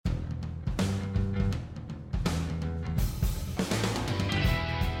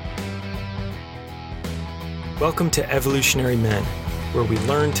Welcome to Evolutionary Men, where we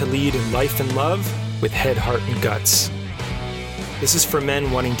learn to lead in life and love with head, heart, and guts. This is for men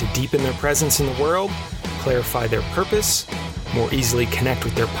wanting to deepen their presence in the world, clarify their purpose, more easily connect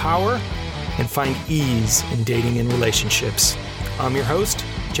with their power, and find ease in dating and relationships. I'm your host,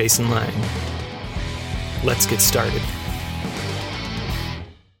 Jason Lang. Let's get started.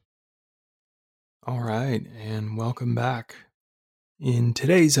 All right, and welcome back. In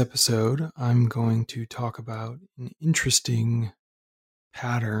today's episode, I'm going to talk about an interesting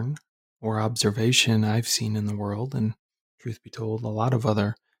pattern or observation I've seen in the world, and truth be told, a lot of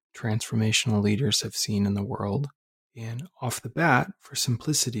other transformational leaders have seen in the world. And off the bat, for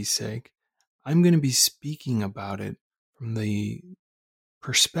simplicity's sake, I'm going to be speaking about it from the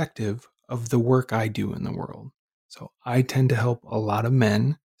perspective of the work I do in the world. So I tend to help a lot of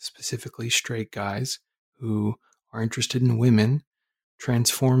men, specifically straight guys, who are interested in women,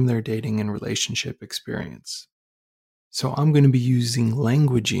 transform their dating and relationship experience. So I'm going to be using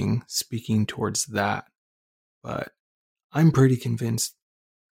languaging speaking towards that. But I'm pretty convinced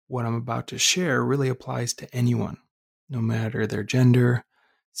what I'm about to share really applies to anyone, no matter their gender,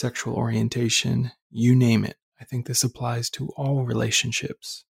 sexual orientation, you name it. I think this applies to all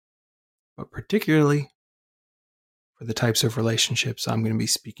relationships, but particularly for the types of relationships I'm going to be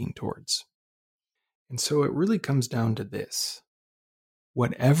speaking towards. And so it really comes down to this.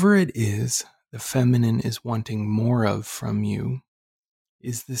 Whatever it is the feminine is wanting more of from you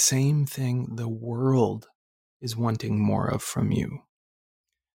is the same thing the world is wanting more of from you.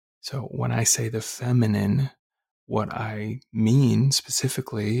 So when I say the feminine, what I mean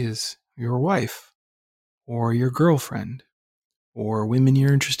specifically is your wife or your girlfriend or women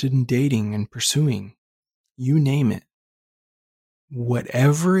you're interested in dating and pursuing. You name it.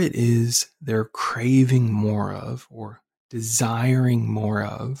 Whatever it is they're craving more of or desiring more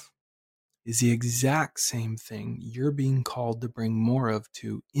of is the exact same thing you're being called to bring more of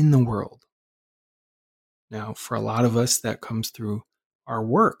to in the world. Now, for a lot of us, that comes through our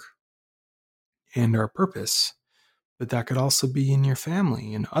work and our purpose, but that could also be in your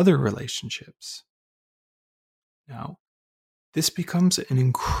family and other relationships. Now, this becomes an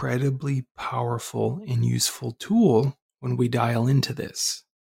incredibly powerful and useful tool when we dial into this,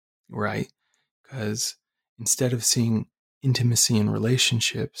 right? Because instead of seeing intimacy and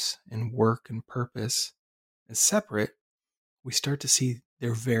relationships and work and purpose as separate, we start to see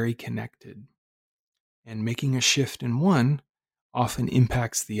they're very connected. And making a shift in one often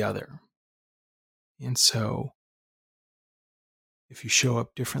impacts the other. And so, if you show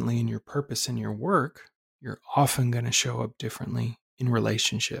up differently in your purpose and your work, you're often going to show up differently in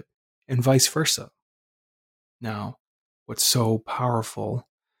relationship, and vice versa. Now, what's so powerful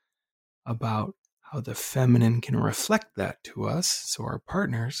about how the feminine can reflect that to us, so our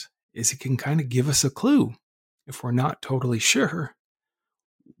partners, is it can kind of give us a clue, if we're not totally sure,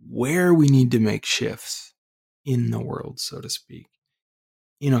 where we need to make shifts in the world, so to speak,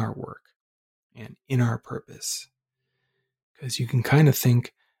 in our work and in our purpose. Because you can kind of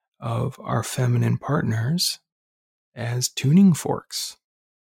think of our feminine partners as tuning forks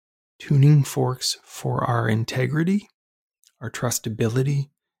for our integrity, our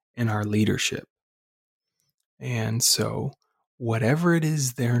trustability, and our leadership. And so whatever it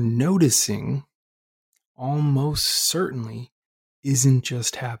is they're noticing almost certainly isn't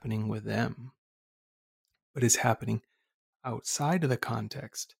just happening with them, but is happening outside of the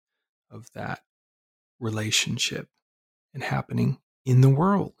context of that relationship and happening in the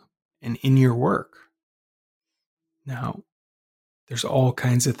world and in your work. Now, there's all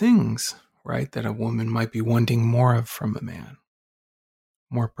kinds of things, right, that a woman might be wanting more of from a man.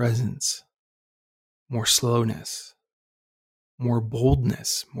 More presence, more slowness, more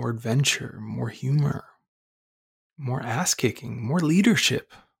boldness, more adventure, more humor, more ass-kicking, more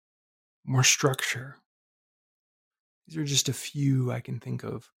leadership, more structure. These are just a few I can think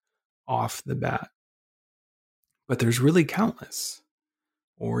of off the bat. But there's really countless,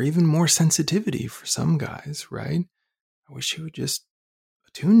 or even more sensitivity for some guys, right? I wish he would just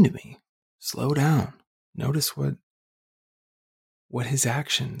attune to me, slow down, notice what his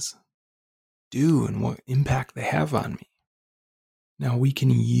actions do and what impact they have on me. Now we can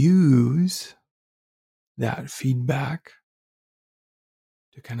use that feedback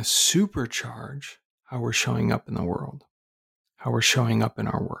to kind of supercharge how we're showing up in the world, how we're showing up in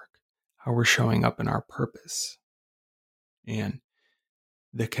our work, how we're showing up in our purpose. And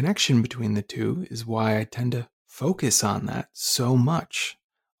the connection between the two is why I tend to focus on that so much.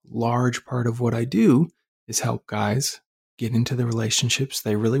 Large part of what I do is help guys get into the relationships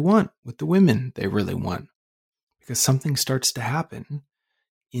they really want with the women they really want. Because something starts to happen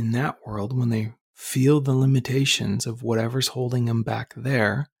in that world when they feel the limitations of whatever's holding them back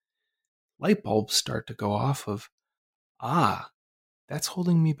there, light bulbs start to go off of, that's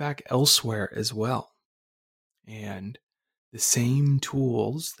holding me back elsewhere as well. And the same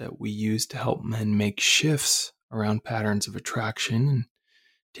tools that we use to help men make shifts around patterns of attraction and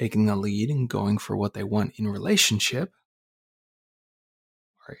taking the lead and going for what they want in relationship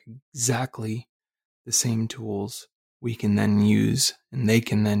are exactly the same tools we can then use and they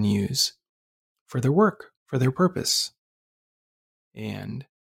can then use for their work, for their purpose. And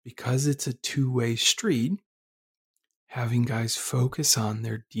because it's a two-way street, having guys focus on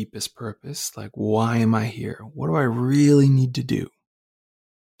their deepest purpose, like, why am I here? What do I really need to do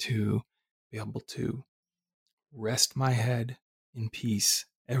to be able to rest my head in peace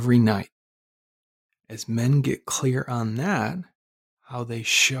every night? As men get clear on that, how they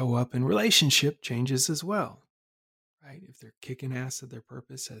show up in relationship changes as well, right? If they're kicking ass at their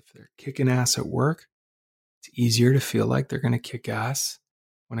purpose, if they're kicking ass at work, it's easier to feel like they're going to kick ass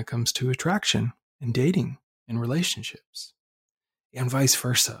when it comes to attraction and dating and relationships, and vice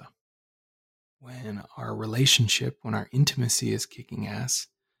versa. When our relationship, when our intimacy is kicking ass,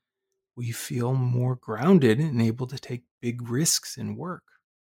 we feel more grounded and able to take big risks in work.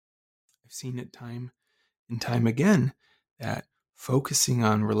 I've seen it time and time again that focusing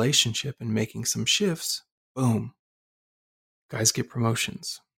on relationship and making some shifts, boom, guys get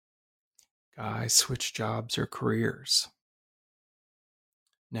promotions. Guys switch jobs or careers.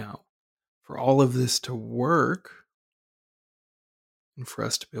 Now, for all of this to work, and for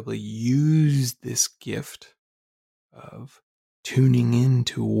us to be able to use this gift of tuning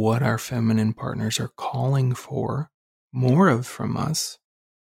into what our feminine partners are calling for more of from us,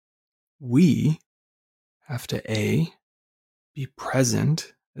 we have to A, be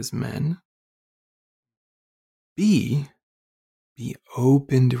present as men, B, be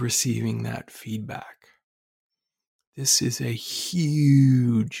open to receiving that feedback. This is a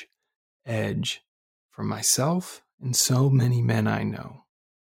huge edge for myself and so many men I know.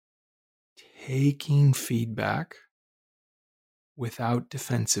 Taking feedback without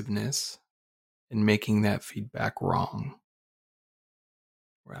defensiveness and making that feedback wrong,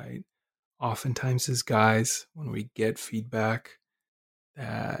 right? Oftentimes as guys, when we get feedback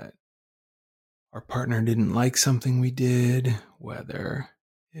that our partner didn't like something we did, whether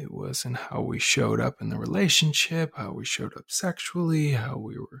it was in how we showed up in the relationship, how we showed up sexually, how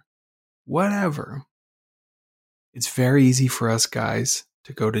we were, whatever, it's very easy for us guys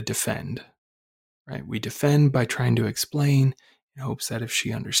to go to defend, right? We defend by trying to explain in hopes that if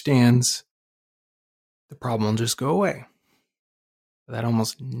she understands, the problem will just go away. But that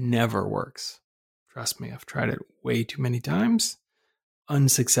almost never works. Trust me, I've tried it way too many times,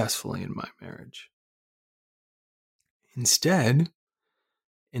 unsuccessfully in my marriage. Instead,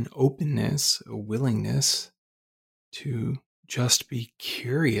 an openness, a willingness to just be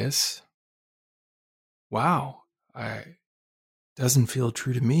curious. Wow, doesn't feel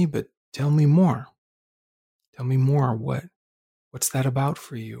true to me, but tell me more. Tell me more. What's that about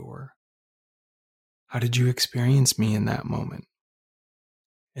for you? Or how did you experience me in that moment?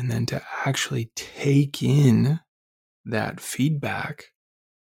 And then to actually take in that feedback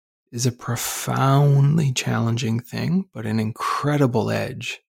is a profoundly challenging thing, but an incredible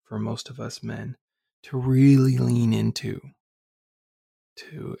edge for most of us men to really lean into.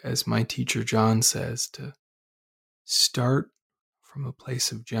 To, as my teacher John says, to start from a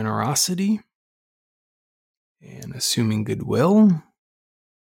place of generosity and assuming goodwill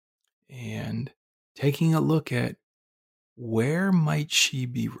and taking a look at where might she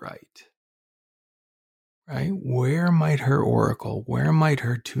be right? Right? Where might her oracle, where might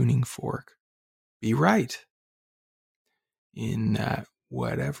her tuning fork be right? In that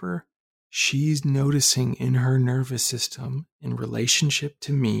whatever she's noticing in her nervous system in relationship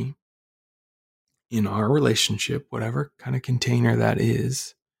to me, in our relationship, whatever kind of container that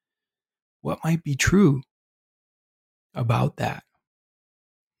is, what might be true about that?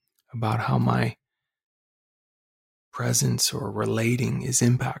 About how my presence or relating is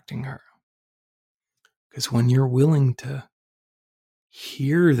impacting her. Because when you're willing to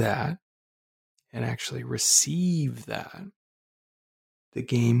hear that and actually receive that, the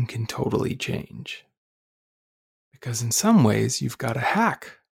game can totally change. Because in some ways, you've got a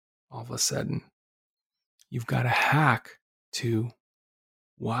hack all of a sudden. You've got a hack to,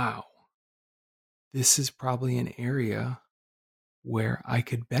 wow, this is probably an area where I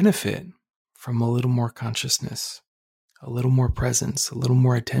could benefit from a little more consciousness, a little more presence, a little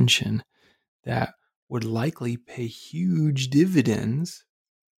more attention that would likely pay huge dividends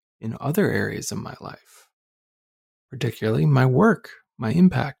in other areas of my life, particularly my work, my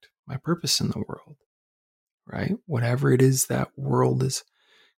impact, my purpose in the world, right? Whatever it is that world is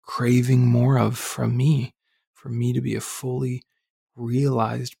craving more of from me, for me to be a fully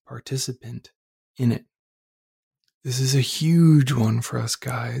realized participant in it. This is a huge one for us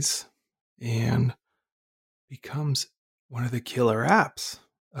guys and becomes one of the killer apps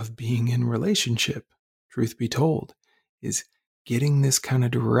of being in relationship, truth be told, is getting this kind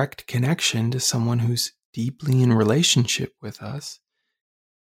of direct connection to someone who's deeply in relationship with us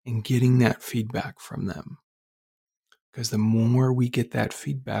and getting that feedback from them. Because the more we get that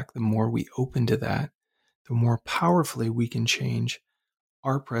feedback, the more we open to that, the more powerfully we can change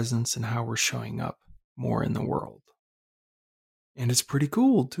our presence and how we're showing up more in the world. And it's pretty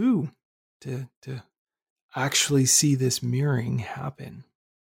cool too to actually see this mirroring happen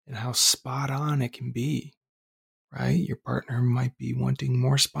and how spot on it can be, right? Your partner might be wanting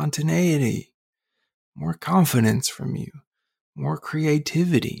more spontaneity, more confidence from you, more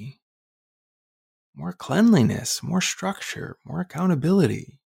creativity, more cleanliness, more structure, more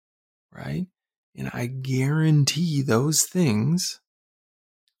accountability, right? And I guarantee those things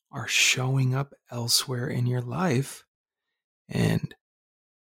are showing up elsewhere in your life and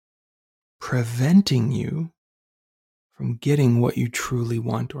preventing you from getting what you truly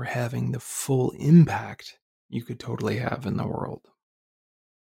want or having the full impact you could totally have in the world.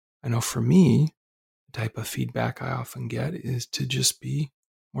 I know for me, the type of feedback I often get is to just be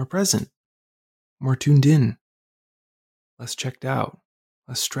more present, more tuned in, less checked out,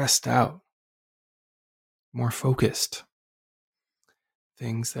 less stressed out, more focused.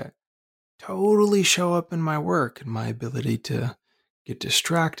 Things that totally show up in my work and my ability to get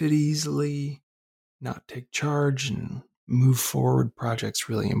distracted easily, not take charge and move forward projects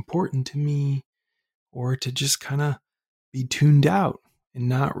really important to me, or to just kind of be tuned out and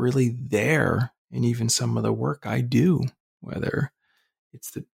not really there in even some of the work I do, whether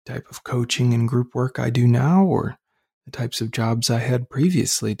it's the type of coaching and group work I do now or the types of jobs I had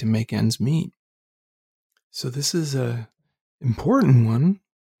previously to make ends meet. So this is a important one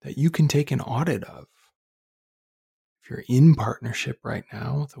that you can take an audit of. If you're in partnership right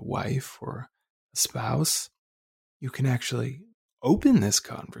now with a wife or a spouse, you can actually open this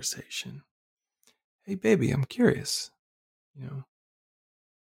conversation. Hey, baby, I'm curious.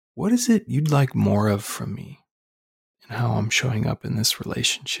 What is it you'd like more of from me and how I'm showing up in this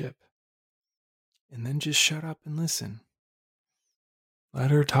relationship? And then just shut up and listen.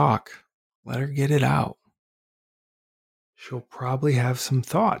 Let her talk. Let her get it out. She'll probably have some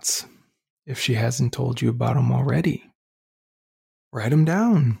thoughts if she hasn't told you about them already. Write them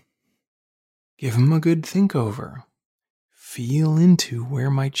down. Give them a good think over. Feel into where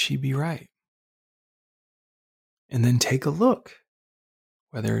might she be right. And then take a look,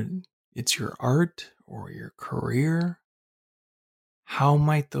 whether it's your art or your career. How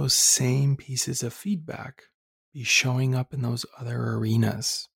might those same pieces of feedback be showing up in those other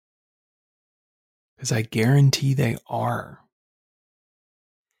arenas? Because I guarantee they are.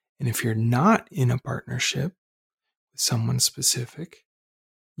 And if you're not in a partnership with someone specific,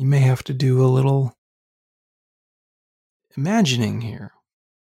 you may have to do a little imagining here.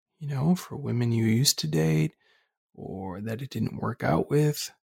 For women you used to date or that it didn't work out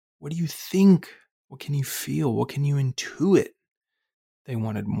with, what do you think? What can you feel? What can you intuit they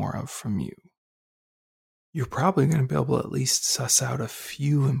wanted more of from you? You're probably going to be able to at least suss out a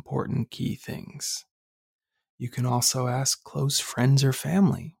few important key things. You can also ask close friends or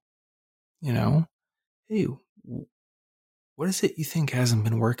family, hey, what is it you think hasn't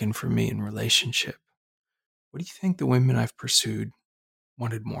been working for me in relationship? What do you think the women I've pursued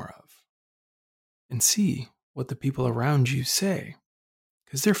wanted more of? And see what the people around you say,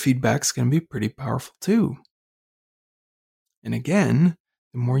 because their feedback's going to be pretty powerful too. And again,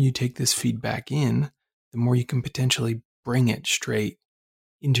 the more you take this feedback in, the more you can potentially bring it straight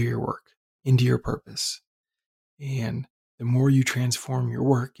into your work, into your purpose. And the more you transform your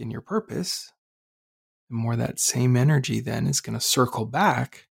work and your purpose, the more that same energy then is going to circle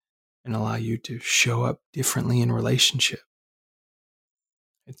back and allow you to show up differently in relationship.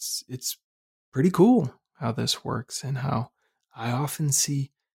 It's pretty cool how this works and how I often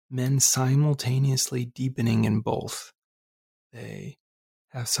see men simultaneously deepening in both. They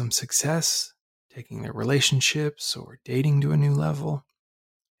have some success taking their relationships or dating to a new level,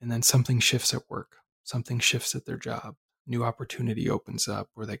 and then something shifts at work, something shifts at their job, new opportunity opens up,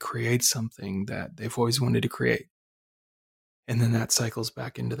 or they create something that they've always wanted to create. And then that cycles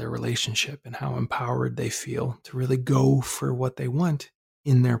back into their relationship and how empowered they feel to really go for what they want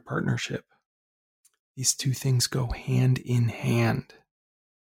in their partnership. These two things go hand in hand.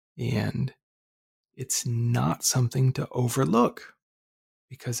 And it's not something to overlook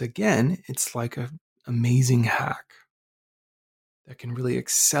Because again, it's like an amazing hack that can really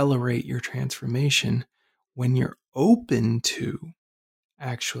accelerate your transformation when you're open to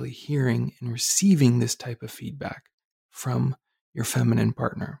actually hearing and receiving this type of feedback from your feminine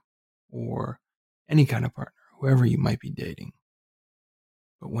partner or any kind of partner, whoever you might be dating.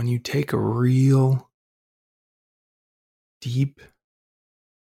 But when you take a real deep,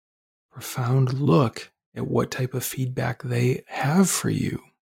 profound look at what type of feedback they have for you,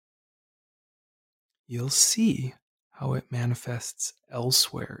 you'll see how it manifests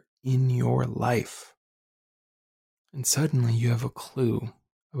elsewhere in your life. And suddenly you have a clue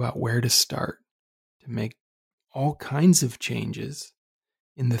about where to start to make all kinds of changes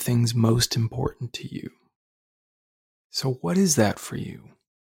in the things most important to you. So what is that for you?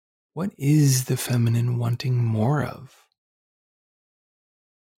 What is the feminine wanting more of?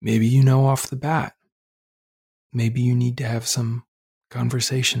 Maybe you know off the bat. Maybe you need to have some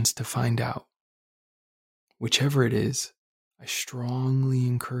conversations to find out. Whichever it is, I strongly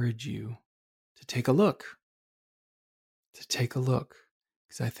encourage you to take a look.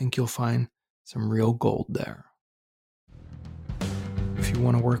 Because I think you'll find some real gold there. If you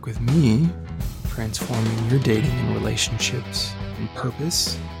want to work with me, transforming your dating and relationships in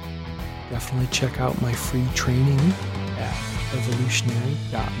purpose, definitely check out my free training at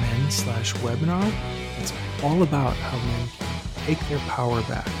evolutionary.men/webinar. It's all about how men can take their power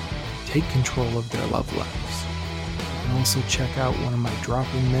back, take control of their love lives. You can also check out one of my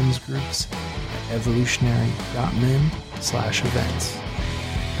drop-in men's groups at evolutionary.men/events.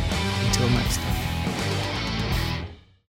 Until next time.